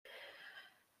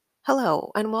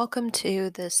Hello, and welcome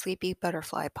to the Sleepy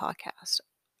Butterfly podcast.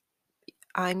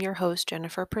 I'm your host,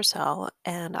 Jennifer Purcell,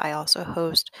 and I also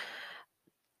host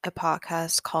a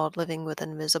podcast called Living with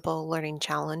Invisible Learning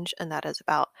Challenge, and that is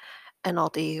about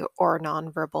NLD or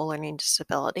nonverbal learning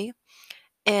disability.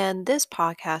 And this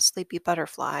podcast, Sleepy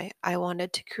Butterfly, I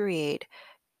wanted to create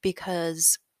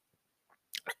because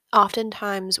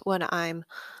oftentimes when I'm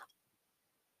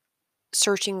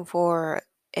searching for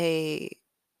a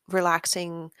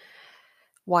relaxing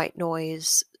white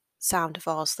noise sound to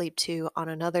fall asleep to on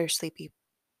another sleepy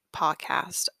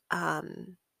podcast,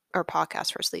 or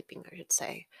podcast for sleeping, I should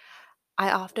say,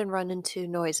 I often run into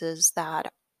noises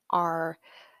that are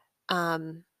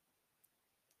um,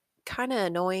 kind of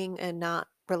annoying and not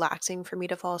relaxing for me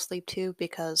to fall asleep to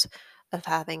because of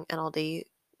having NLD,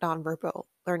 nonverbal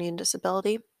learning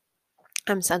disability.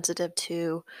 I'm sensitive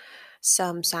to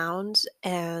some sounds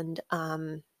and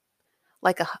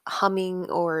like a humming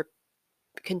or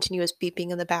continuous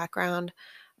beeping in the background.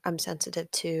 I'm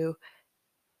sensitive to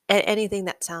anything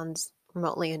that sounds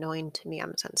remotely annoying to me.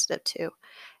 I'm sensitive to.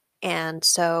 And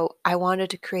so I wanted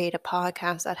to create a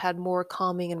podcast that had more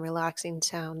calming and relaxing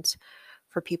sounds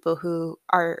for people who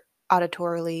are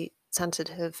auditorily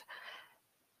sensitive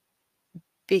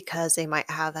because they might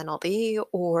have NLD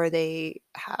or they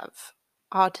have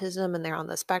autism and they're on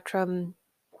the spectrum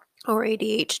or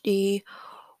ADHD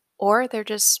or they're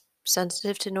just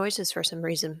sensitive to noises for some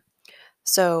reason.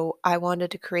 So I wanted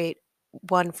to create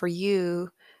one for you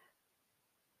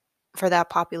for that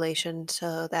population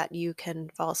so that you can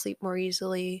fall asleep more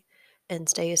easily and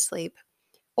stay asleep.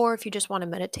 Or if you just want to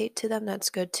meditate to them,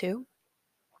 that's good too.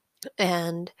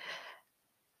 And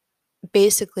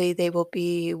basically, they will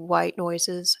be white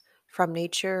noises from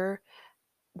nature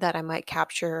that I might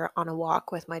capture on a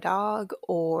walk with my dog,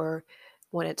 or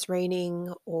when it's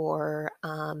raining, or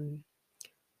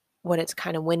when it's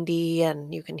kind of windy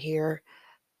and you can hear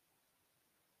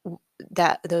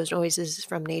that those noises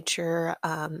from nature.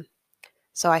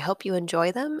 So I hope you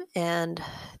enjoy them, and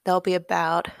they'll be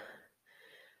about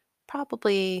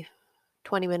probably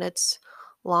 20 minutes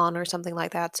long or something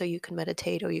like that, so you can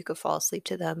meditate or you could fall asleep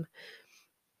to them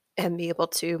and be able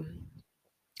to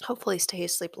hopefully stay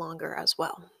asleep longer as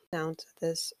well. Sounds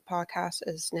this podcast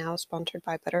is now sponsored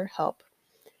by BetterHelp.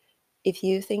 If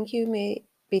you think you may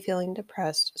be feeling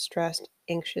depressed, stressed,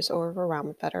 anxious, or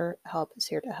overwhelmed, BetterHelp is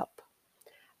here to help.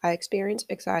 I experience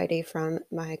anxiety from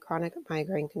my chronic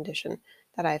migraine condition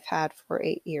that I've had for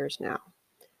 8 years now.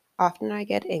 Often I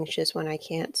get anxious when I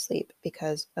can't sleep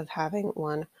because of having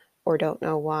one or don't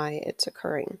know why it's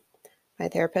occurring. My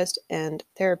therapist and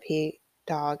therapy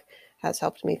dog has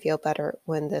helped me feel better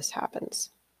when this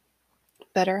happens.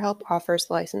 BetterHelp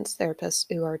offers licensed therapists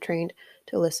who are trained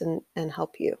to listen and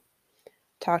help you.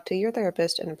 Talk to your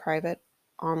therapist in a private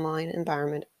online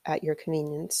environment at your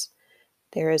convenience.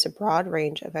 There is a broad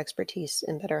range of expertise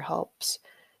in BetterHelp's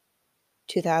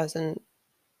 20,000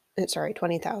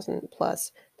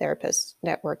 plus therapists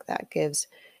network that gives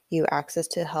you access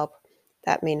to help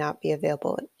that may not be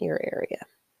available in your area.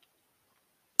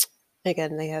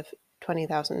 Again, they have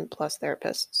 20,000 plus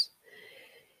therapists.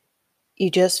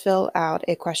 You just fill out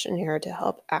a questionnaire to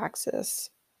help assess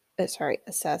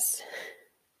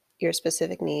your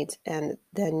specific needs, and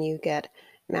then you get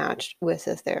matched with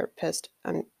a therapist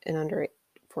in under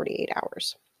 48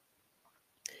 hours.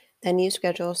 Then you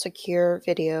schedule secure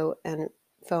video and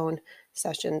phone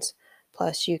sessions,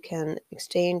 plus you can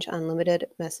exchange unlimited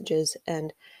messages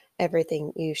and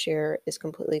everything you share is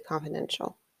completely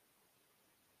confidential.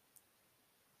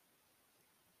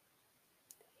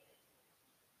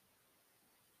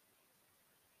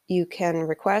 You can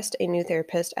request a new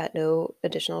therapist at no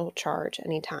additional charge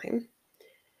anytime.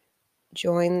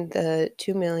 Join the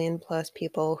 2 million plus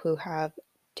people who have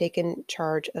taken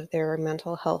charge of their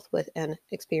mental health with an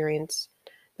experienced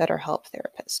BetterHelp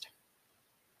therapist.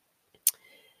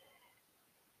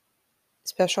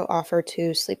 Special offer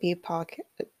to Sleepy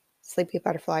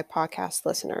Butterfly podcast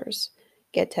listeners.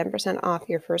 Get 10% off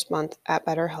your first month at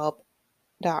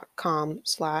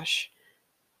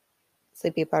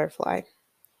betterhelp.com/sleepybutterfly.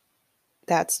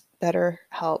 That's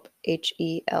BetterHelp,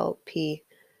 HELP.com/.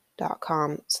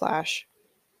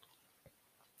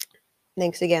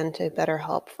 Thanks again to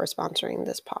BetterHelp for sponsoring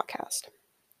this podcast.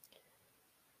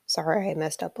 Sorry I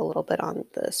messed up a little bit on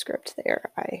the script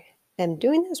there. I am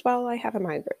doing this while I have a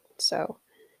migraine, so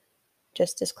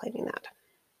just disclaiming that.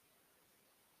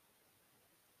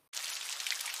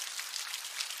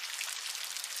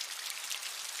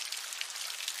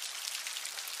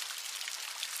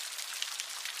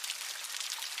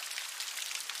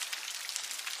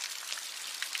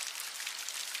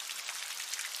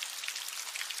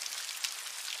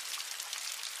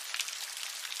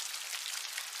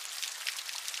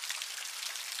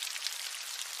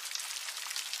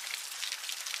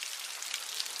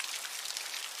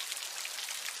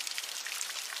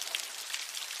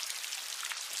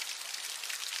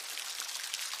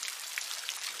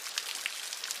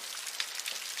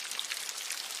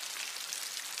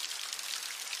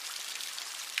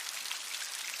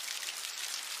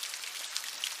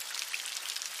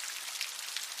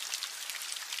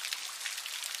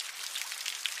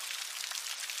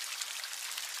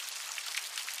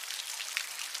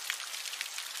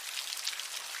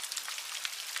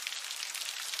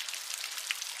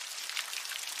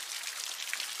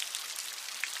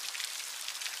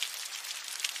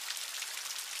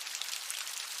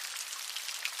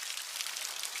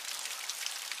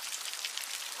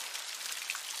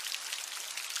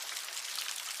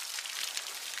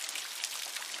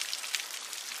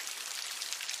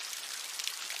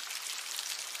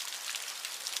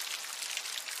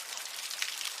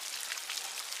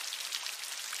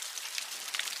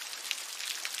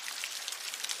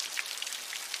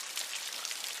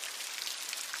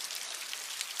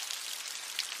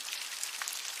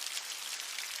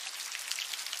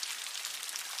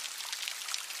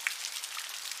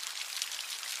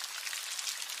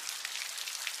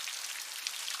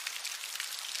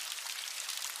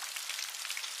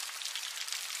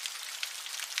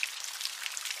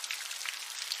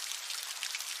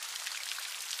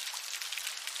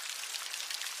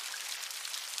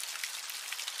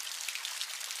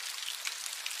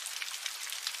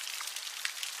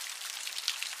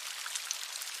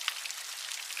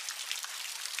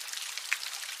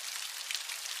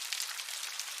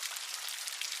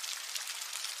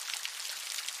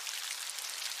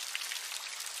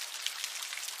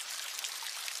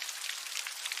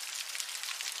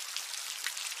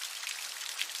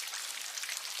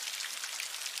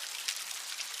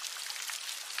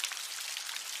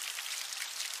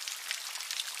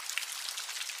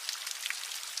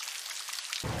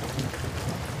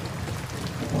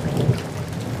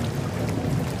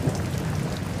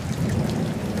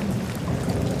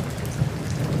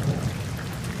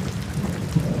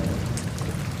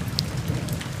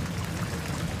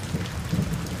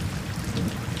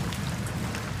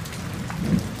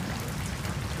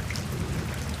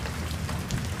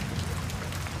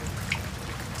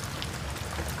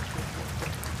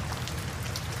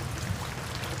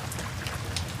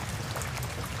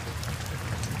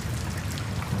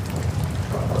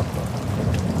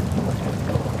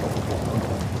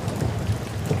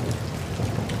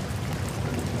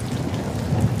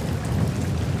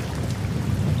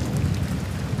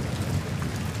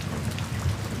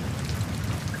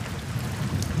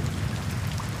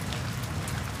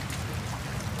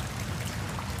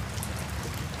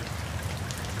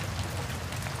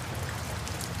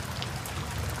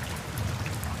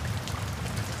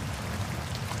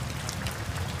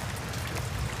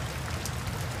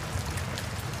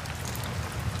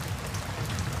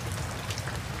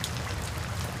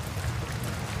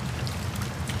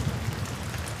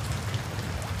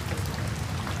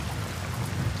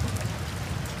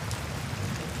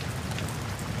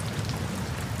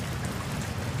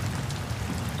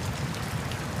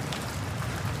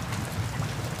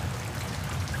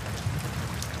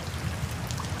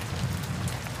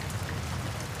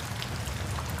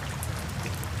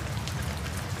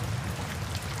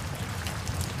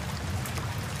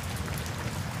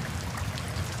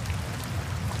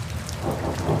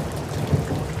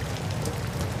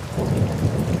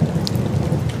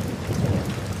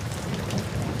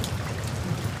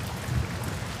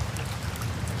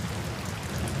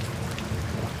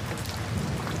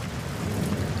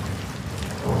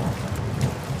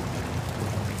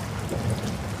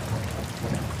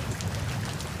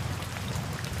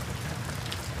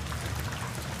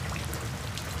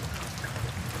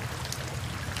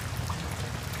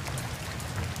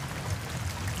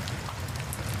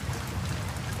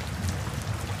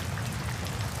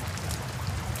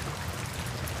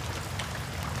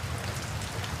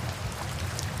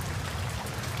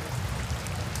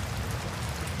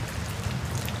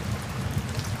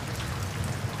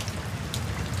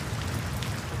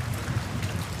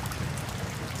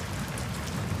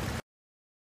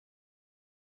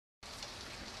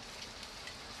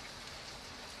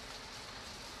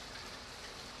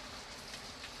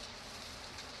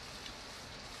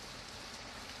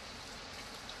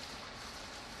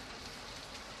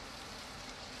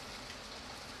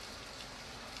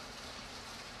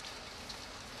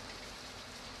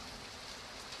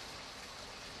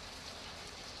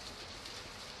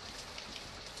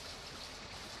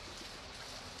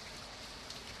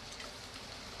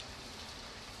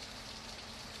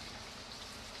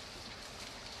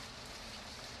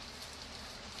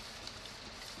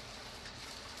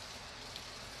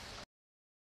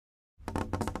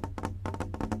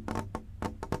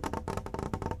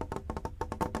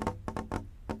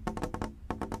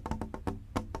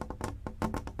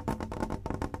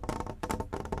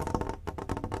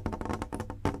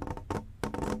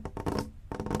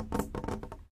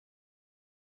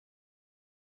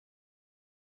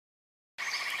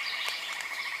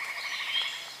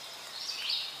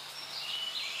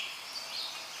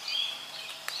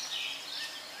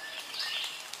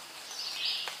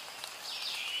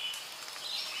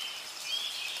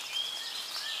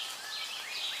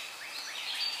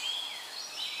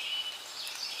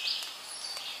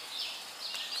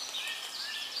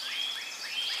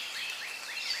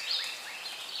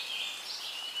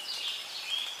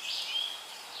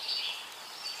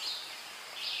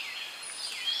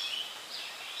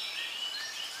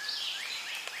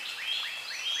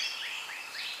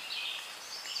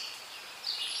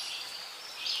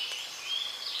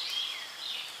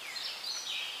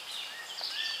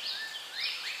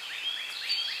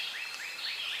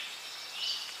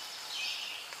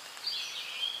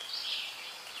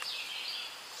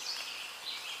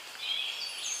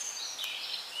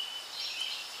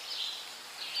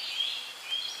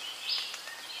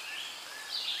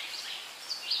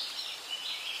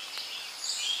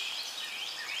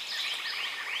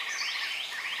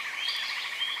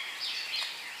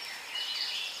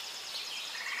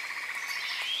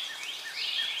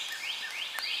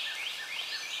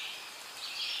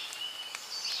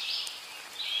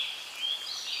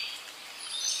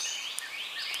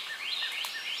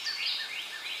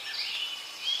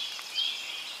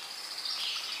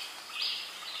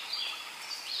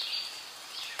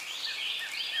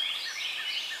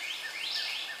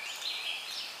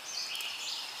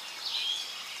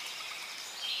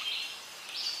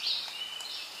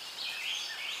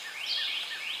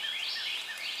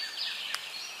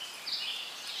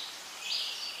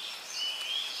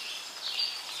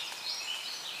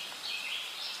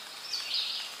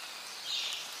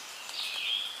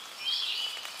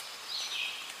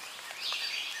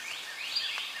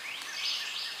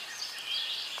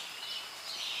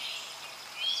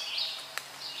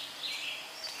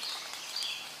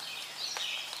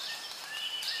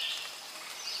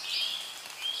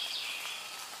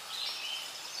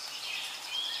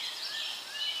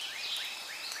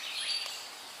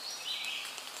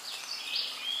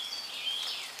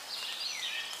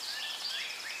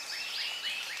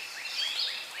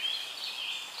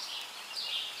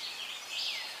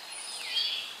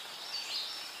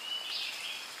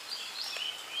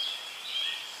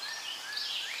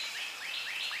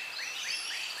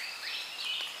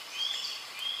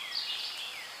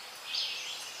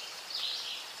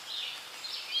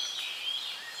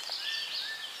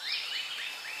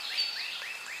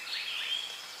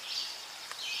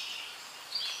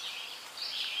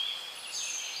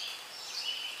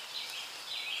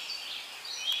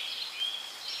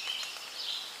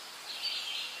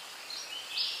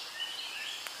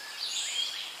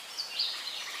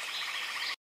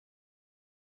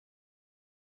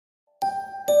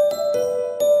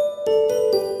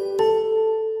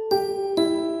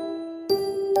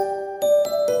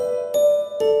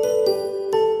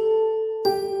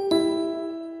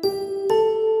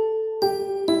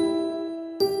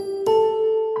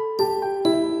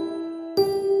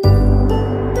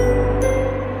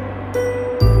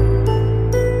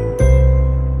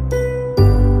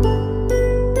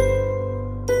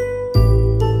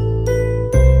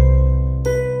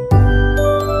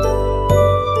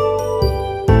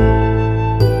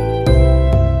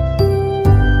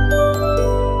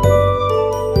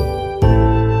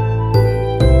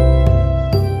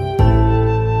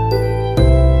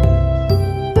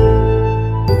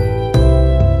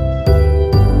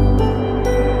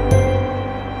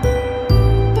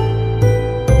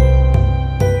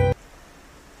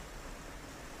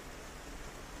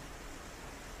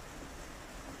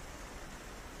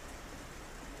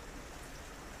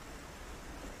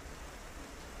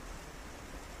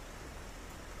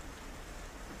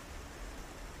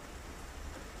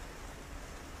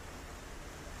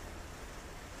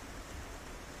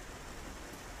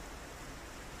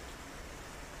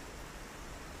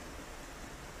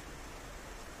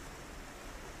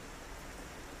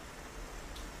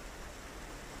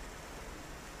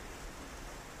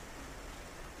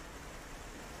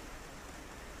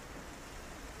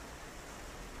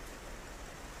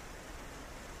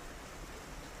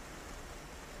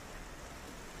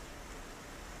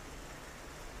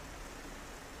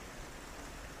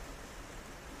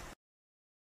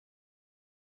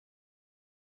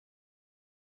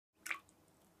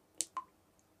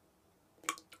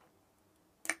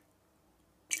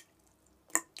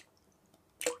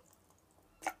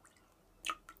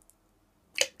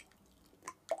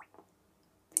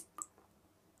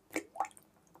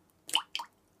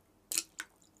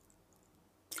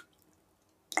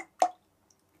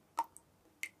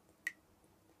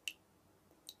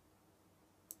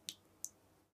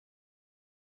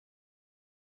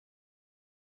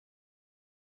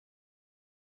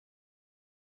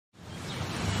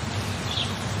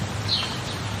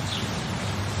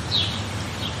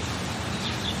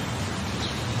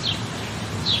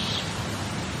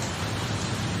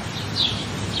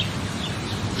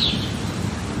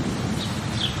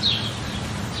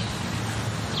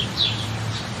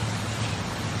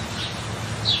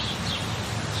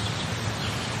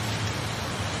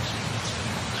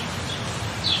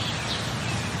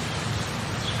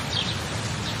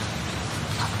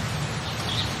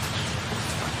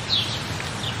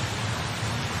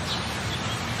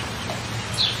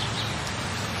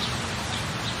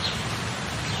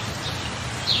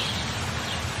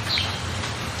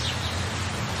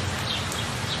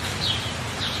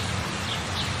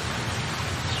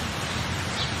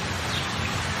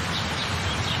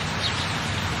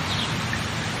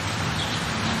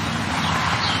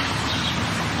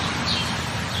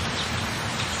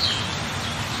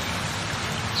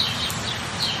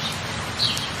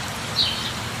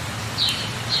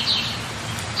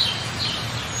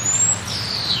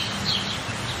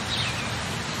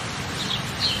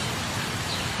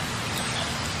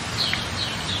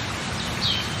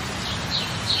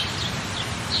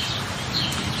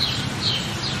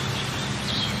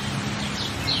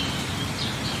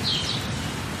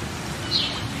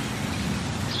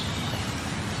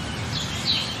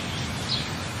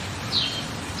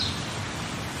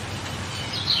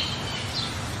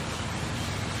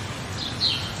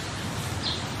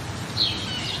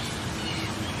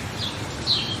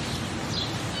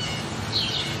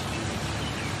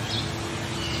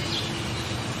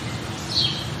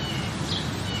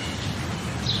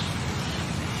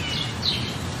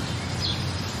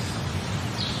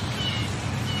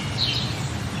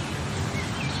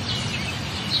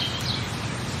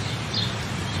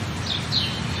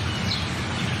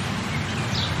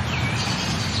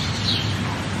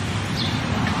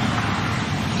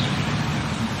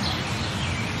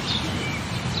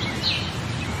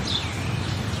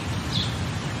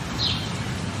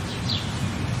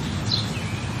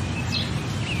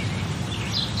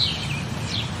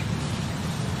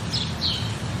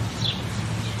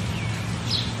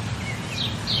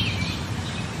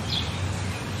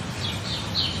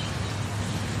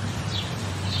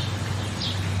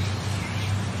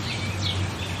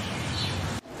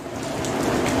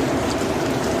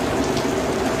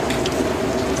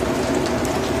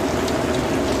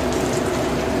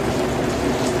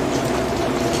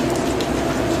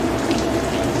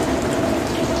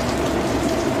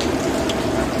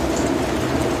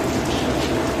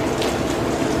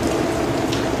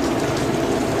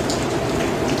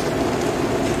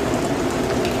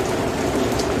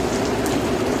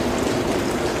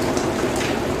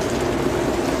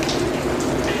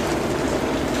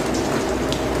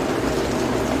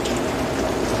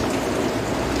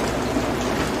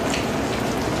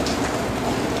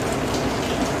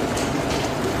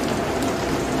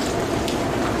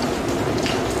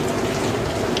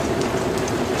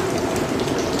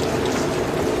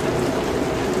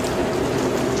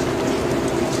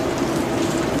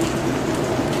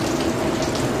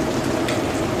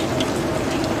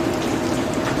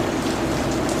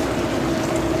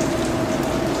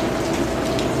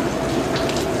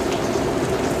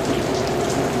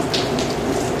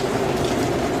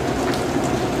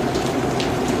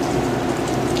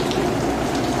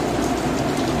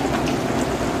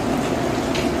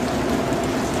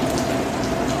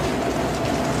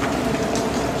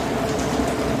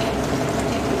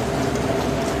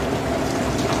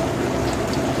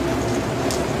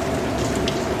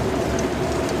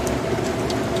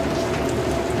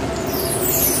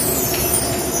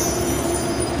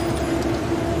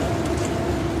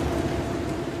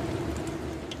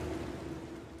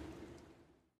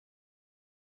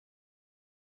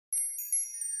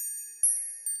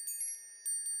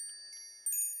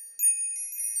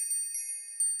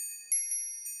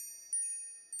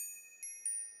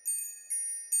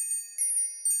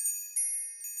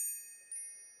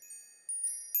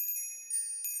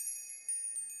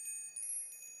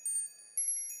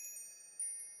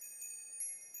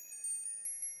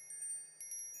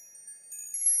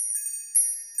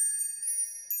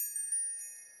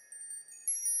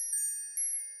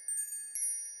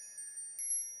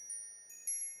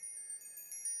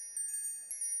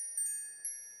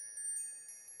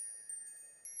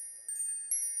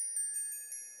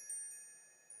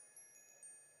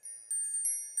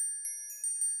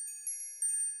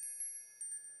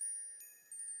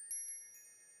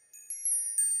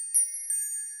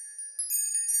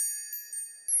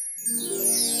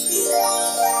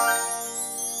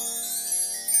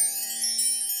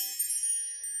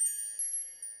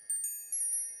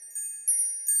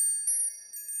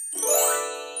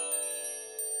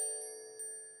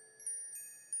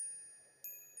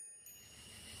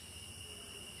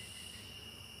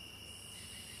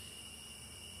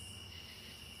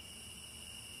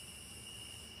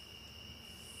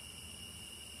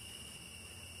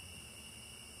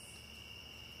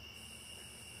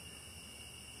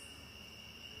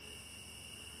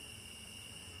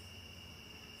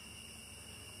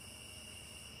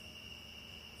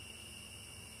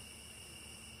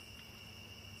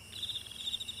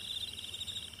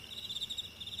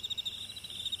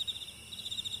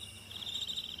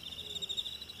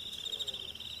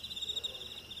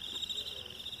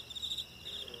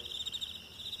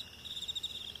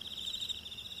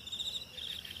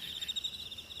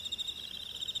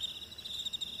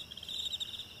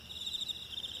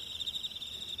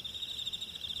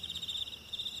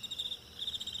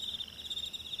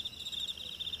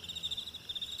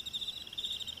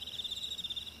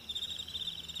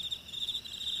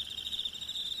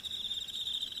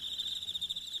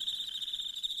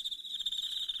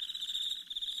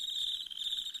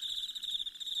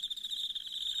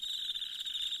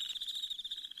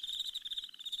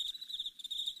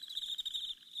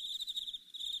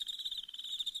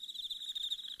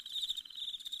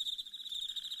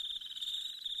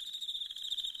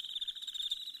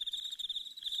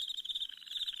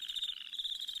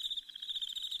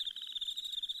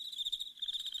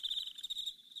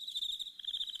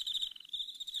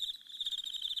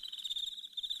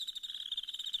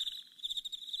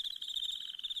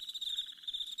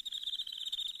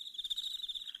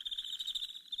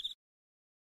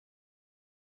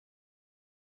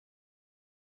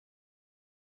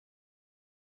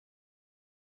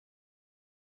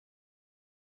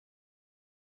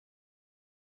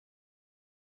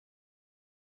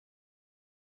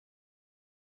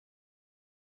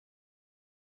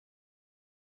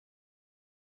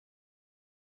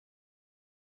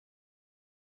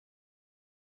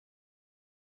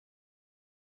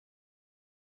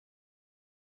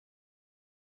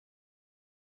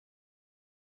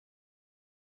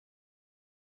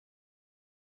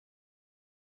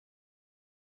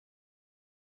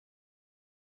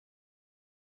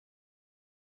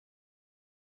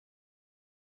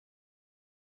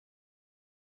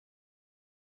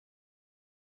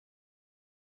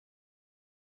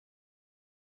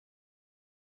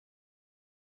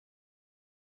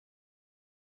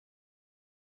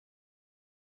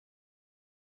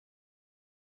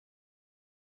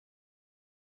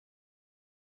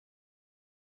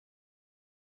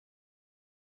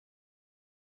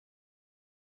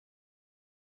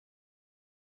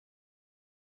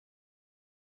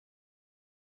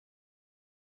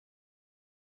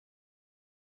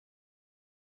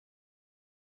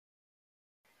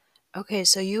 Okay,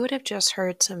 so you would have just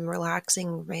heard some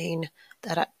relaxing rain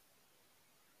that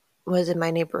was in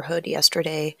my neighborhood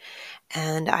yesterday,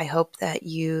 and I hope that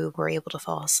you were able to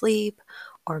fall asleep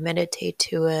or meditate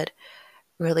to it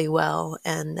really well,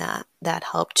 and that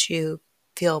helped you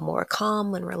feel more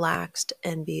calm and relaxed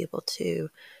and be able to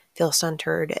feel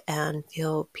centered and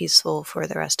feel peaceful for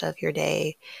the rest of your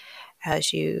day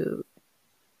as you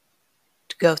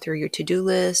go through your to-do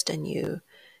list and you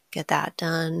get that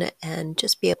done and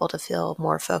just be able to feel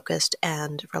more focused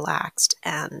and relaxed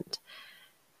and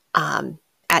um,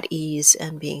 at ease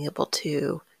and being able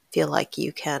to feel like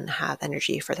you can have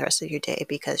energy for the rest of your day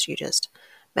because you just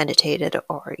meditated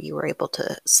or you were able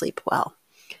to sleep well.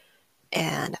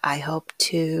 And I hope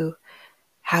to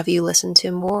have you listen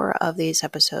to more of these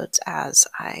episodes as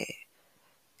I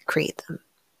create them.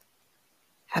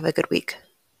 Have a good week.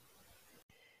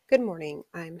 Good morning.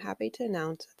 I'm happy to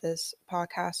announce that this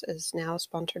podcast is now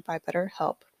sponsored by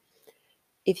BetterHelp.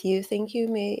 If you think you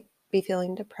may be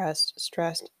feeling depressed,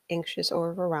 stressed, anxious,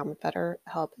 or overwhelmed,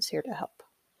 BetterHelp is here to help.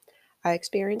 I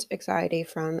experience anxiety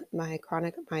from my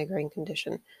chronic migraine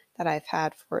condition that I've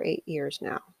had for 8 years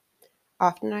now.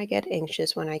 Often I get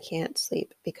anxious when I can't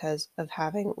sleep because of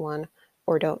having one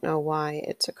or don't know why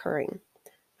it's occurring.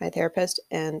 My therapist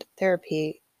and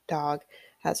therapy dog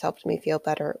has helped me feel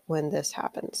better when this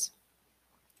happens.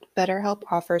 BetterHelp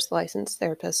offers licensed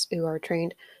therapists who are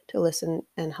trained to listen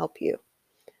and help you.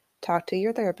 Talk to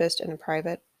your therapist in a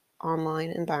private online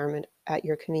environment at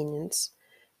your convenience.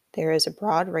 There is a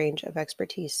broad range of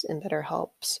expertise in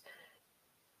BetterHelp's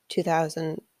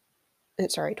 20,000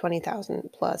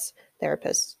 plus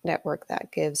therapists network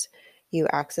that gives you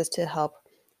access to help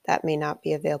that may not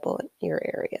be available in your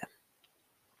area.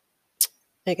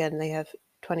 Again, they have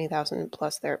 20,000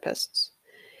 plus therapists.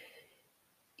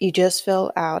 You just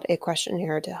fill out a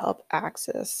questionnaire to help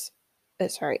assess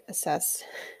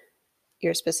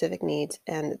your specific needs,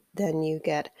 and then you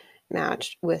get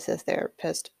matched with a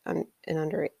therapist in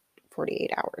under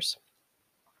 48 hours.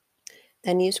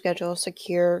 Then you schedule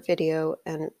secure video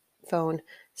and phone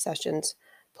sessions,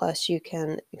 plus you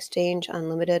can exchange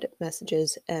unlimited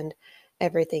messages and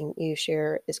everything you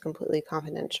share is completely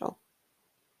confidential.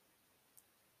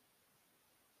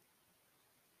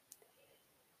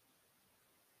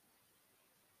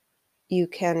 You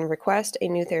can request a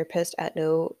new therapist at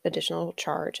no additional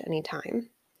charge anytime.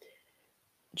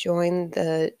 Join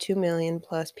the 2 million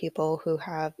plus people who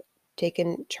have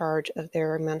taken charge of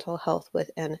their mental health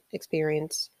with an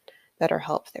experienced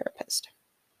BetterHelp therapist.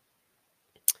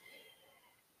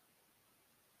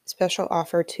 Special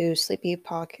offer to Sleepy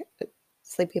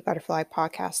Butterfly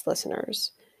podcast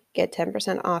listeners. Get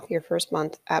 10% off your first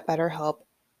month at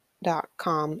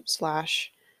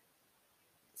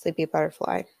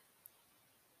betterhelp.com/sleepybutterfly.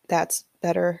 That's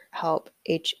BetterHelp,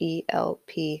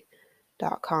 HELP.com/.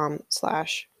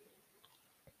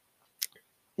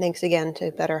 Thanks again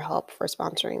to BetterHelp for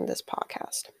sponsoring this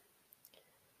podcast.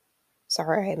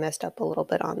 Sorry I messed up a little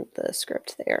bit on the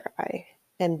script there. I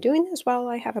am doing this while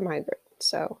I have a migraine,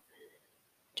 so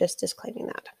just disclaiming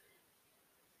that.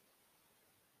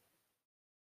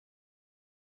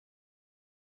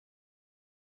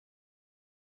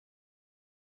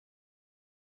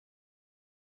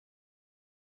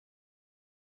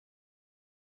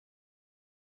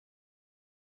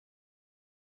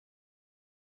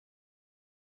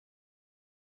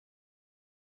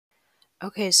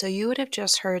 Okay, so you would have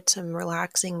just heard some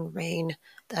relaxing rain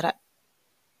that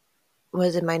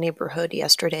was in my neighborhood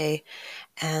yesterday,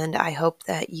 and I hope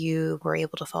that you were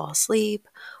able to fall asleep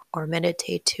or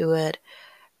meditate to it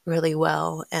really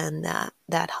well, and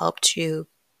that helped you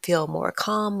feel more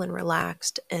calm and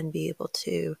relaxed and be able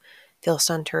to feel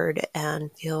centered and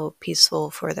feel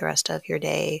peaceful for the rest of your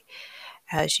day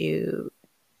as you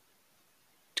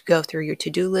go through your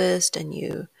to-do list and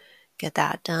you get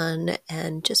that done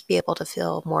and just be able to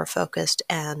feel more focused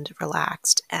and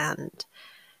relaxed and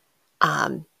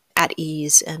at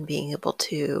ease and being able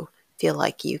to feel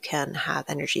like you can have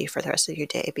energy for the rest of your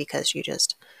day because you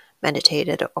just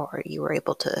meditated or you were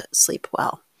able to sleep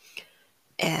well.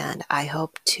 And I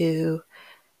hope to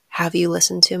have you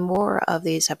listen to more of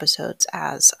these episodes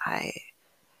as I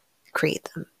create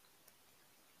them.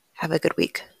 Have a good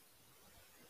week.